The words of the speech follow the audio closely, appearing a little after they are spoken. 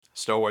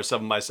Star Wars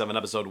 7x7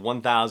 episode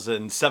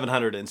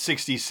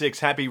 1766.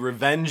 Happy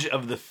Revenge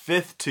of the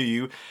 5th to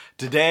you.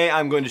 Today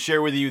I'm going to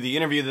share with you the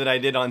interview that I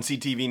did on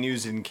CTV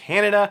News in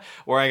Canada,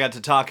 where I got to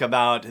talk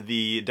about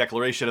the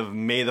declaration of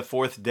May the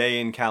 4th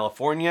Day in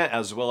California,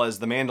 as well as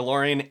The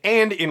Mandalorian,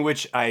 and in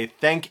which I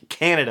thank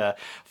Canada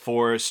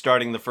for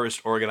starting the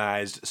first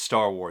organized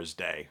Star Wars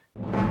Day.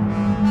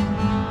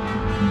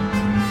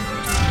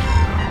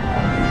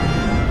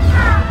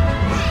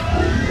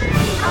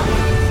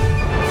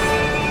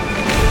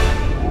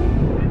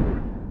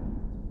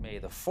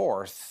 The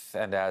 4th,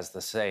 and as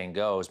the saying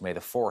goes, may the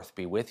 4th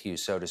be with you,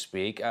 so to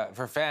speak,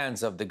 for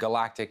fans of the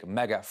galactic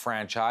mega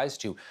franchise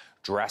to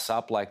dress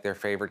up like their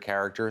favorite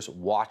characters,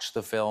 watch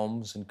the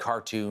films and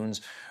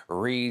cartoons,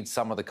 read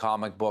some of the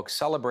comic books,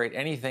 celebrate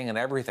anything and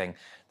everything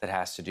that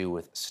has to do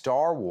with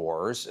Star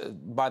Wars.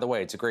 By the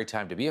way, it's a great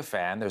time to be a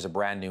fan. There's a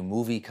brand new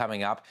movie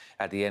coming up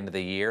at the end of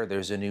the year.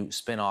 There's a new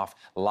spin-off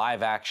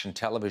live-action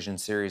television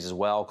series as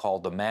well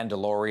called The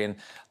Mandalorian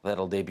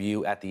that'll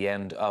debut at the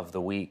end of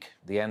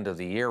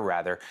the year,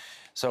 rather.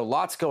 So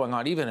lots going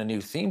on, even a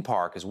new theme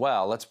park as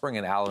well. Let's bring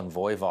in Allen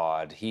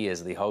Voivod. He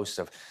is the host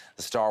of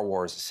the Star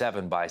Wars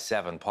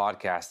 7x7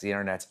 podcast, the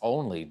internet's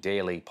only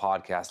daily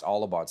podcast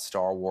all about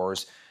Star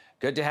Wars.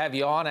 Good to have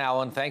you on,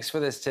 Allen. Thanks for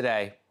this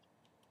today.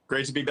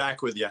 Great to be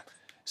back with you.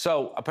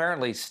 So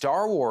apparently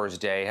Star Wars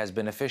Day has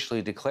been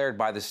officially declared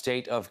by the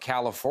state of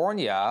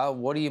California.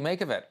 What do you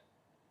make of it?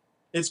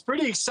 It's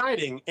pretty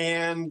exciting,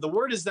 and the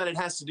word is that it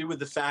has to do with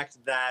the fact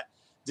that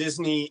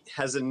Disney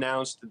has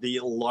announced the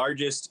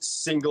largest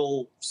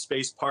single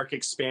space park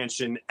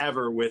expansion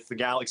ever with the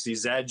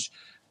Galaxy's Edge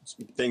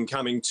thing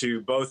coming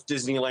to both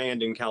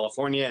Disneyland in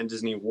California and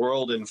Disney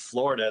World in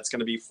Florida. It's going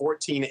to be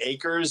 14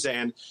 acres,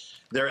 and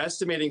they're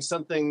estimating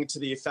something to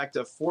the effect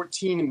of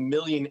 $14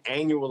 million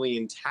annually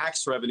in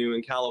tax revenue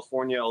in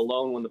California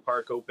alone when the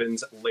park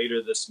opens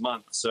later this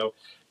month. So,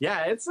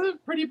 yeah, it's a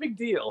pretty big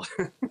deal.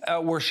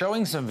 We're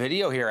showing some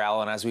video here,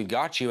 Allen, as we've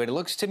got you. It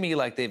looks to me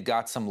like they've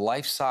got some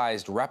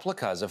life-sized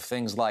replicas of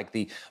things like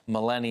the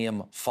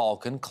Millennium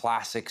Falcon,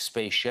 classic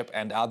spaceship,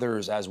 and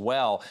others as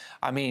well.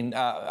 I mean,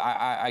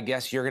 I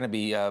guess you're going to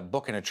be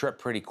booking a trip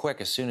pretty quick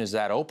as soon as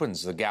that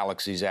opens, the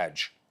Galaxy's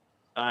Edge.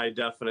 I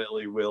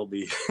definitely will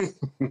be.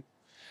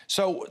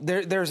 So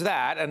there's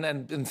that,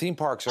 and theme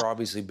parks are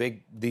obviously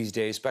big these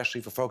days, especially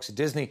for folks at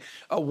Disney.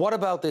 What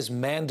about this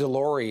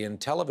Mandalorian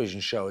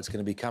television show? It's going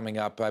to be coming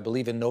up, I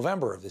believe, in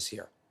November of this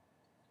year.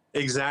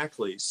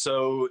 Exactly.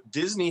 So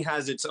Disney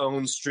has its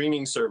own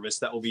streaming service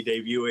that will be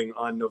debuting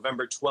on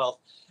November 12th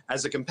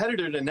as a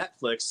competitor to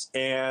Netflix,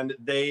 and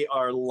they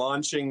are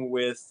launching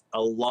with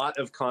a lot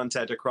of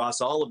content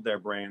across all of their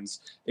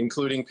brands,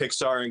 including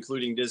Pixar,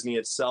 including Disney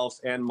itself,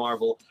 and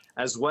Marvel,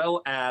 as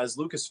well as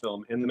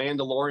Lucasfilm. And The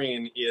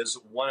Mandalorian is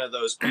one of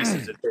those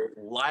pieces. It's a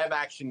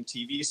live-action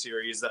TV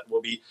series that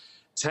will be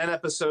 10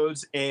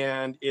 episodes,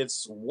 and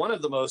it's one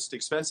of the most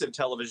expensive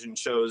television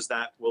shows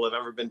that will have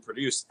ever been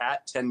produced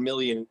at $10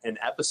 million an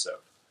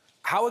episode.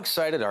 How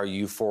excited are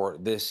you for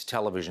this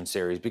television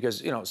series?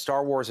 Because, you know,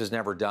 Star Wars has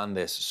never done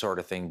this sort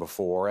of thing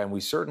before, and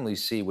we certainly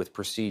see with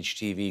prestige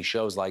TV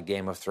shows like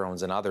Game of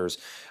Thrones and others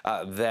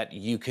that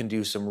you can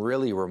do some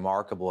really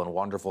remarkable and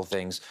wonderful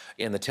things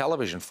in the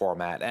television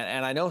format.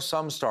 And I know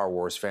some Star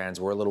Wars fans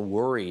were a little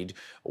worried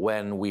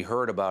when we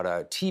heard about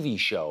a TV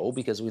show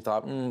because we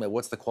thought,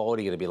 what's the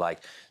quality going to be like?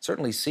 It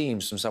certainly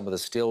seems from some of the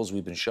stills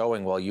we've been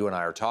showing while you and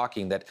I are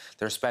talking that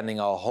they're spending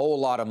a whole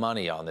lot of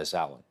money on this,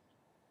 Allen.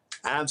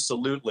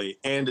 Absolutely.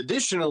 And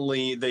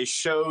additionally, they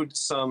showed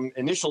some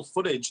initial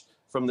footage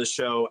from the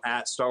show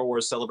at Star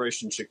Wars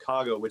Celebration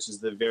Chicago, which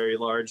is the very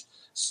large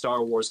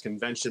Star Wars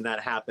convention that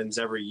happens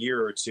every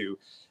year or two.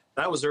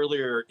 That was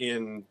earlier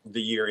in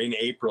the year, in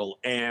April,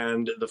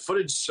 and the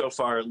footage so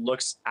far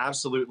looks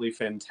absolutely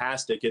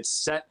fantastic. It's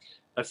set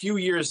a few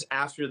years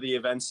after the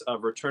events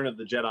of Return of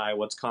the Jedi,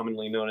 what's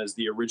commonly known as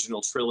the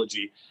original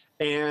trilogy.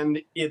 And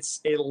it's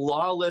a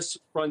lawless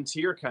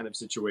frontier kind of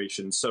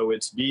situation. So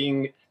it's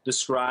being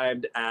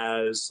described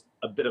as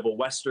a bit of a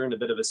Western, a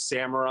bit of a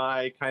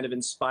samurai kind of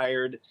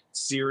inspired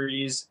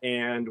series,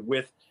 and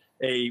with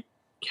a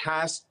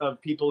cast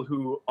of people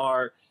who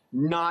are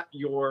not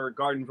your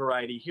garden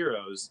variety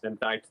heroes. In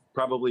fact,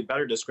 probably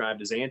better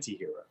described as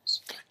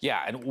anti-heroes.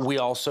 Yeah, and we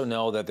also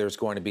know that there's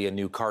going to be a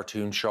new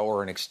cartoon show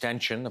or an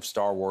extension of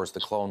Star Wars: The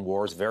Clone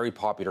Wars, very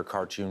popular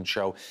cartoon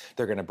show.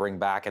 They're going to bring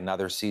back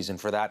another season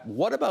for that.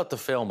 What about the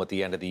film at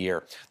the end of the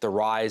year, The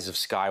Rise of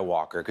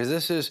Skywalker? Because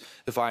this is,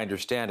 if I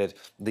understand it,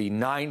 the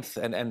 9th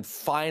and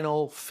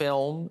final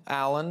film,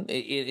 Allen,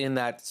 in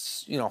that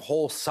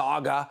whole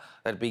saga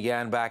that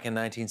began back in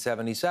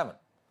 1977.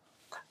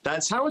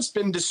 That's how it's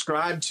been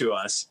described to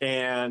us,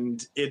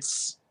 and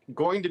it's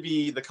going to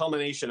be the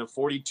culmination of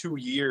 42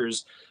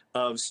 years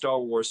of Star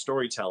Wars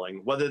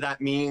storytelling. Whether that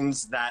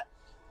means that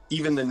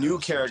even the new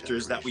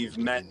characters that we've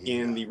met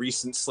in the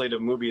recent slate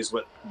of movies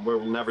where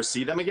we'll never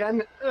see them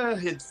again,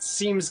 it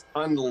seems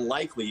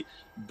unlikely,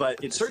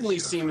 but it certainly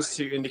seems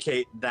to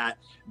indicate that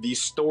the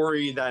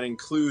story that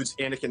includes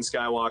Anakin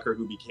Skywalker,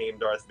 who became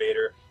Darth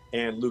Vader,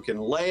 and Luke and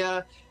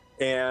Leia,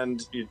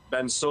 And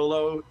Ben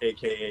Solo,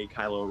 aka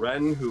Kylo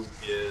Ren, who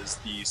is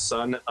the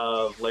son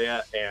of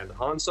Leia and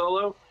Han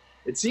Solo.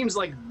 It seems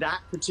like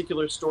that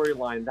particular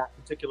storyline, that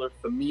particular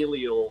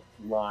familial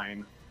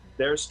line,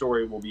 their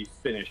story will be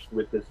finished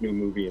with this new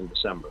movie in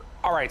December.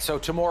 All right, so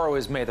tomorrow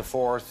is May the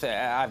 4th.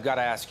 I've got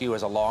to ask you,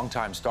 as a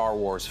longtime Star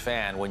Wars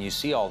fan, when you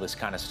see all this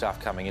kind of stuff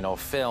coming, you know,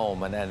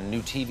 film and then a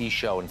new TV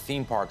show and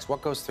theme parks,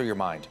 what goes through your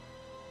mind?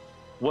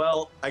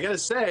 Well, I gotta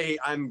say,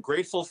 I'm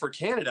grateful for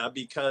Canada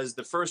because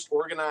the first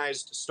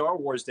organized Star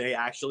Wars Day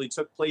actually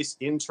took place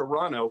in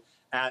Toronto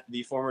at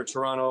the former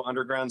Toronto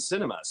Underground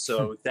Cinema.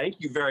 So thank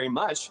you very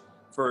much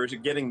for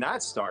getting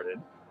that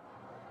started.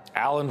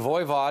 Allen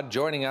Voivod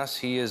joining us.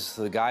 He is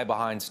the guy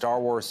behind Star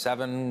Wars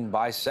 7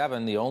 by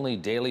 7, the only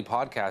daily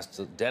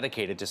podcast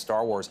dedicated to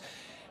Star Wars.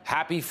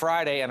 Happy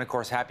Friday, and of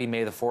course, happy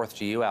May the 4th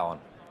to you, Allen.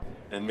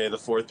 And may the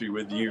 4th be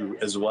with you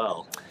as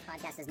well.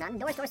 Podcast is not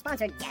endorsed or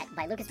sponsored yet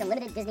by Lucasfilm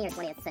Limited, Disney, or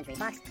 20th Century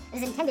Fox. It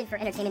is intended for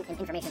entertainment and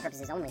information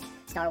purposes only.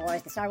 Star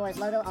Wars, the Star Wars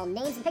logo, all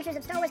names and pictures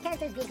of Star Wars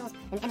characters, vehicles,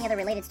 and any other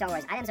related Star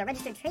Wars items are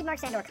registered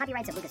trademarks and/or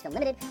copyrights of Lucasfilm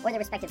Limited or their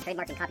respective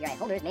trademark and copyright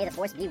holders. May the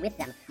Force be with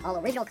them. All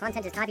original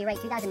content is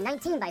copyright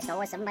 2019 by Star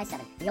Wars 7 by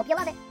 7. We hope you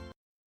love it.